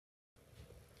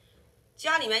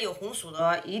家里面有红薯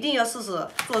的，一定要试试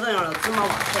做这样的芝麻瓦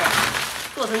块，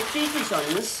做成追剧小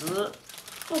零食，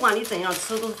不管你怎样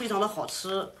吃都是非常的好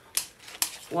吃。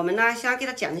我们呢，先给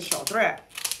它剪成小段儿，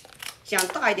剪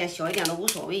大一点、小一点都无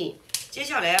所谓。接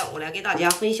下来我来给大家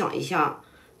分享一下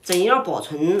怎样保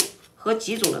存和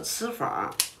几种的吃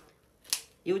法。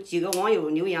有几个网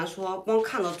友留言说，光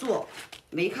看着做，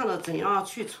没看到怎样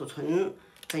去储存、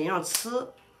怎样吃。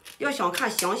要想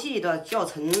看详细的教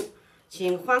程，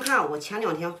请观看我前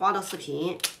2天发的视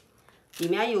频，里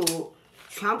面有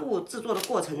全部制作的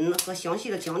过程和详细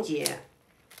的讲解。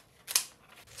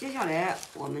接下来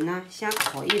我们呢，先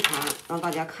烤一盘，让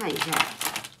大家看一下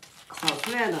烤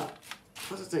出来的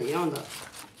它是怎样的。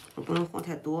不能放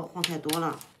太多，放太多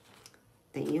了，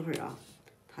等一会儿啊，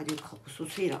它就烤不酥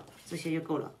脆了。这些就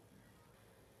够了。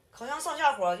烤箱上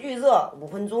下火预热5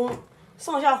分钟，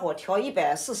上下火调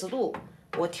140度，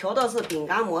我调的是饼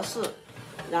干模式，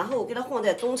然后给它放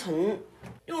在中层，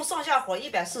用上下火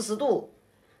140度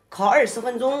烤20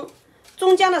分钟。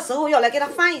中间的时候要来给它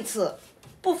翻一次，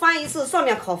不翻一次上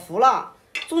面烤糊了，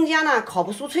中间呢烤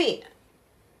不酥脆。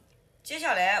接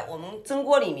下来我们蒸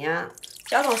锅里面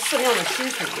加上适量的清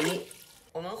水，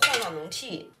我们换上笼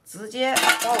屉，直接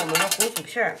把我们的红薯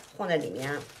片放在里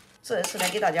面。这也是来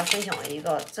给大家分享一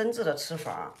个蒸制的吃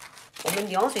法。我们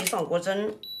凉水上锅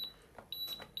蒸，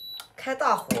开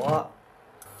大火，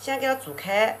先给它煮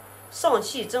开，上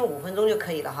气蒸5分钟就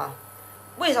可以了哈。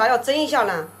为啥要蒸一下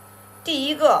呢？第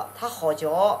一个它好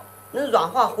嚼，能软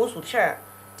化红薯片；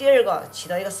第二个起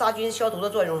到一个杀菌消毒的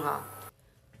作用哈。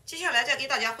接下来再给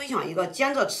大家分享一个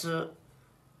煎着吃。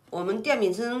我们电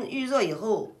饼铛预热以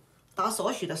后，打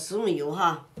少许的食用油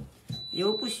哈，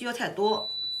油不需要太多。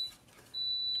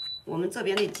我们这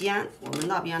边的煎，我们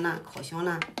那边呢烤箱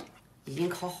呢已经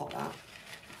烤好了。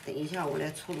等一下我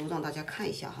来出炉让大家看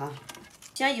一下哈。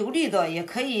煎油腻的也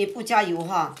可以不加油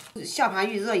哈。下盘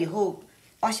预热以后，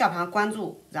把下盘关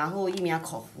住，然后以免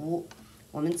烤糊。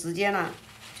我们直接呢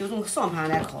就用上盘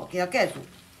来烤，给它盖住。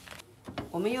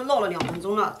我们又烙了2分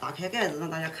钟了，打开盖子让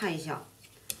大家看一下。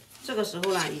这个时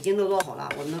候呢已经都烙好了，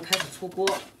我们开始出锅。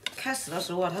开始的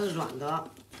时候啊它是软的，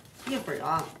一会儿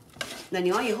啊奶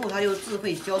凉以后它就自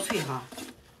会焦脆哈。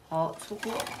好，出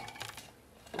锅，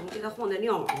我们给它放在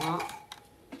晾网上，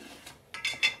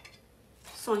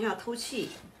上下透气，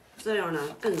这样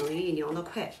呢更容易凉得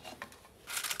快。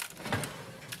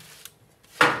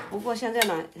不过现在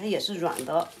呢它也是软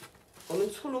的，我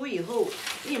们出炉以后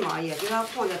立马也给它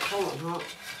放在烤网上，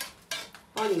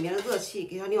把里面的热气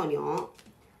给它晾凉，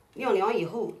晾凉以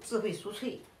后自会酥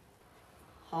脆。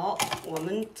好，我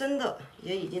们蒸的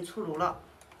也已经出炉了。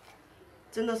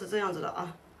真的是这样子的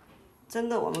啊，真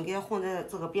的我们给它放在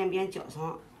这个边边角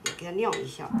上，也给它晾一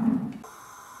下。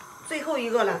最后一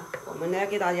个呢，我们来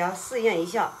给大家试验一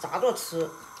下炸着吃。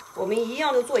我们一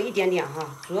样都做一点点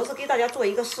哈，主要是给大家做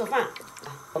一个示范。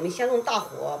我们先用大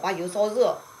火把油烧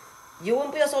热，油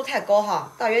温不要烧太高哈，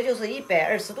大约就是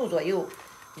120度左右。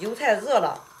油太热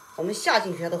了，我们下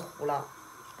进去它都糊了。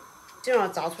这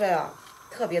样炸出来啊，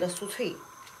特别的酥脆，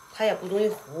它也不容易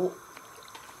糊。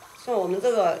像我们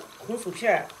这个红薯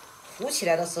片糊起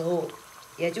来的时候，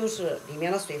也就是里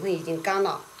面的水分已经干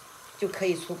了，就可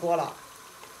以出锅了。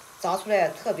炸出来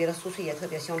特别的酥脆，也特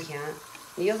别香甜。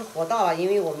你要是火大了，因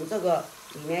为我们这个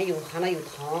里面含了有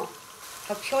糖，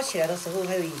它飘起来的时候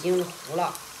它就已经糊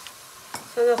了。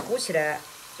现在糊起来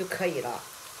就可以了。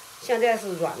现在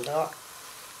是软的，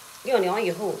晾凉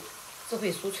以后自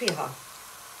会酥脆哈。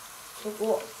出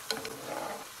锅。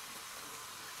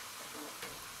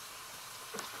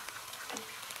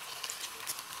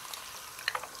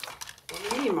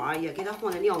立马也给它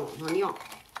放在晾网上晾。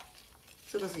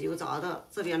这个是油炸的，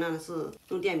这边呢是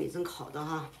用电饼铛烤的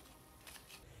哈。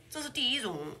这是第一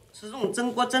种，是用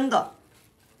蒸锅蒸的。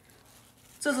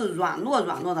这是软糯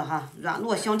的哈，软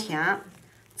糯香甜。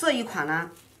这一款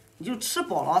呢，你就吃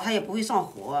饱了它也不会上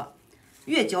火，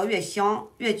越嚼越香，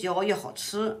越嚼越好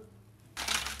吃。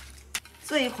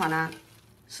这一款呢，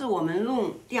是我们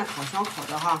用电烤箱烤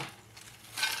的哈。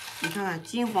你看看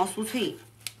金黄酥脆，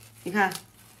你看。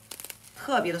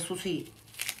特别的酥脆，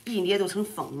一捏都成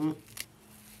粉，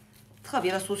特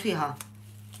别的酥脆哈，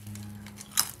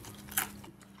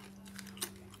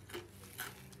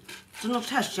真的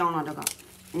太香了。这个，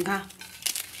你看，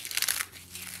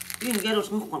一捏都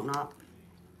成粉了。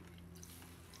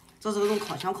这是用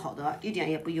烤箱烤的，一点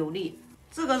也不油腻。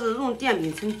这个是用电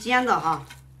饼铛煎的哈。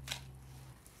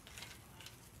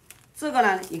这个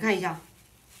呢，你看一下，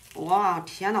哇，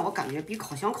天哪，我感觉比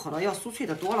烤箱烤的要酥脆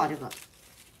的多了，这个。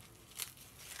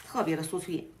特别的酥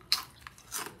脆，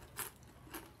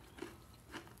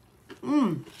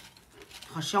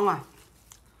好香啊！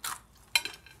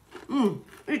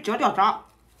焦掉渣。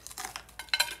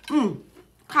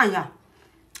看一下，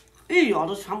一咬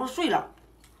都全部碎了，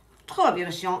特别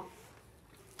的香。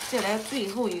再来最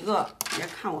后一个，来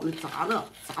看我们炸的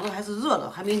还是热的，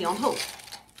还没凉透，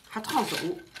还烫手。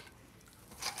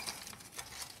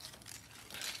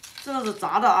这个是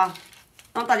炸的啊，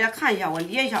让大家看一下，我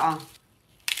捏一下啊，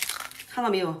看到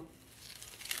没有？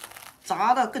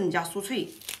炸的更加酥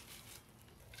脆，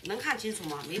能看清楚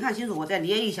吗？没看清楚，我再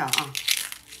捏一下啊。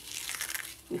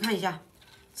你看一下，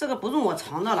这个不用我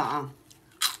尝的了啊。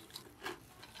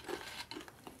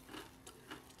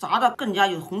炸的更加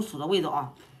有红薯的味道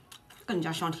啊，更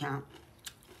加香甜。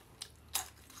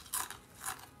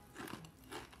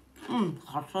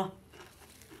好吃。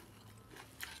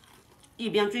一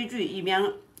边追剧一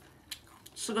边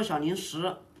吃个小零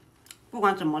食，不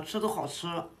管怎么吃都好吃。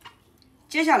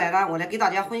接下来呢，我来给大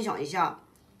家分享一下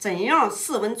怎样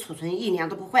室温储存1年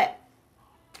都不坏。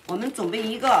我们准备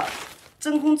一个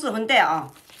真空制温袋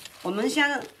啊，我们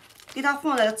先给它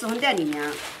放在制温袋里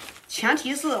面，前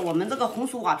提是我们这个红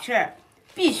薯瓦片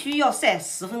必须要晒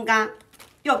10分干，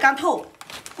要干透，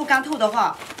不干透的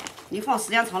话，你放时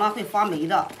间长了会发霉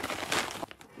的。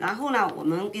然后呢，我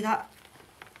们给它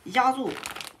压住，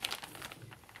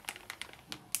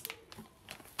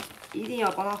一定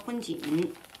要把它封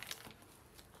紧。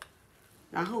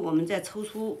然后我们再抽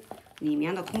出里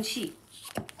面的空气。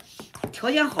条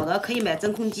件好的可以买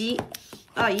真空机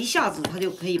啊，一下子它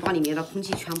就可以把里面的空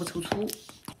气全部抽出。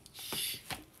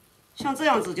像这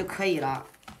样子就可以了。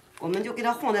我们就给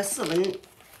它放在室温，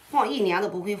放1年都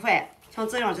不会坏。像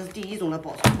这样就是第1种的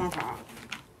保存方法。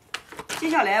接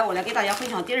下来我来给大家分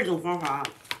享第2种方法。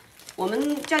我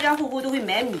们家家户户都会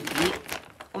买米，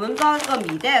我们把这个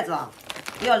米袋子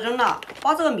不要扔了，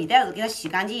把这个米袋子给它洗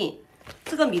干净。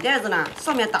这个米袋子呢，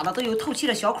上面打的都有透气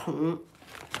的小孔。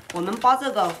我们把这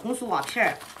个红薯瓦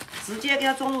片直接给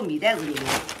它装入米袋子里面。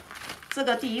这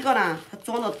个第1个呢，它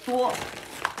装的多；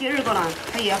第2个呢，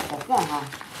它也好放哈。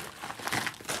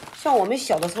像我们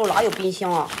小的时候哪有冰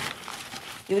箱啊？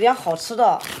有点好吃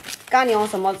的干粮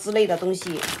什么之类的东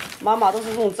西，妈妈都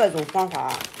是用这种方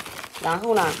法。然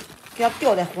后呢，给它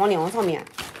吊在黄梁上面，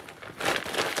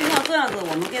就像这样子，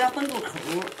我们给它封住口，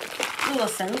用个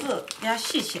绳子给它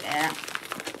系起来，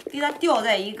给它吊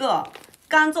在一个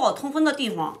干燥通风的地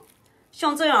方。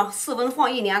像这样室温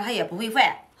放1年它也不会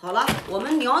坏。好了，我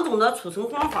们2种的储存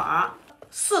方法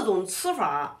，4种吃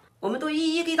法，我们都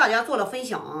一一给大家做了分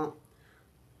享。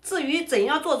至于怎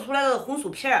样做出来的红薯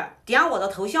片，点我的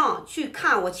头像去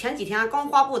看我前几天刚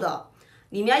发布的，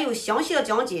里面有详细的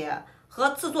讲解和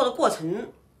制作的过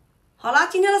程。好了，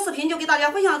今天的视频就给大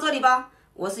家分享到这里吧。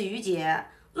我是于姐，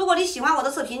如果你喜欢我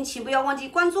的视频，请不要忘记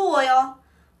关注我哟。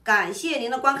感谢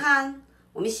您的观看，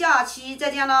我们下期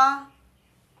再见啦。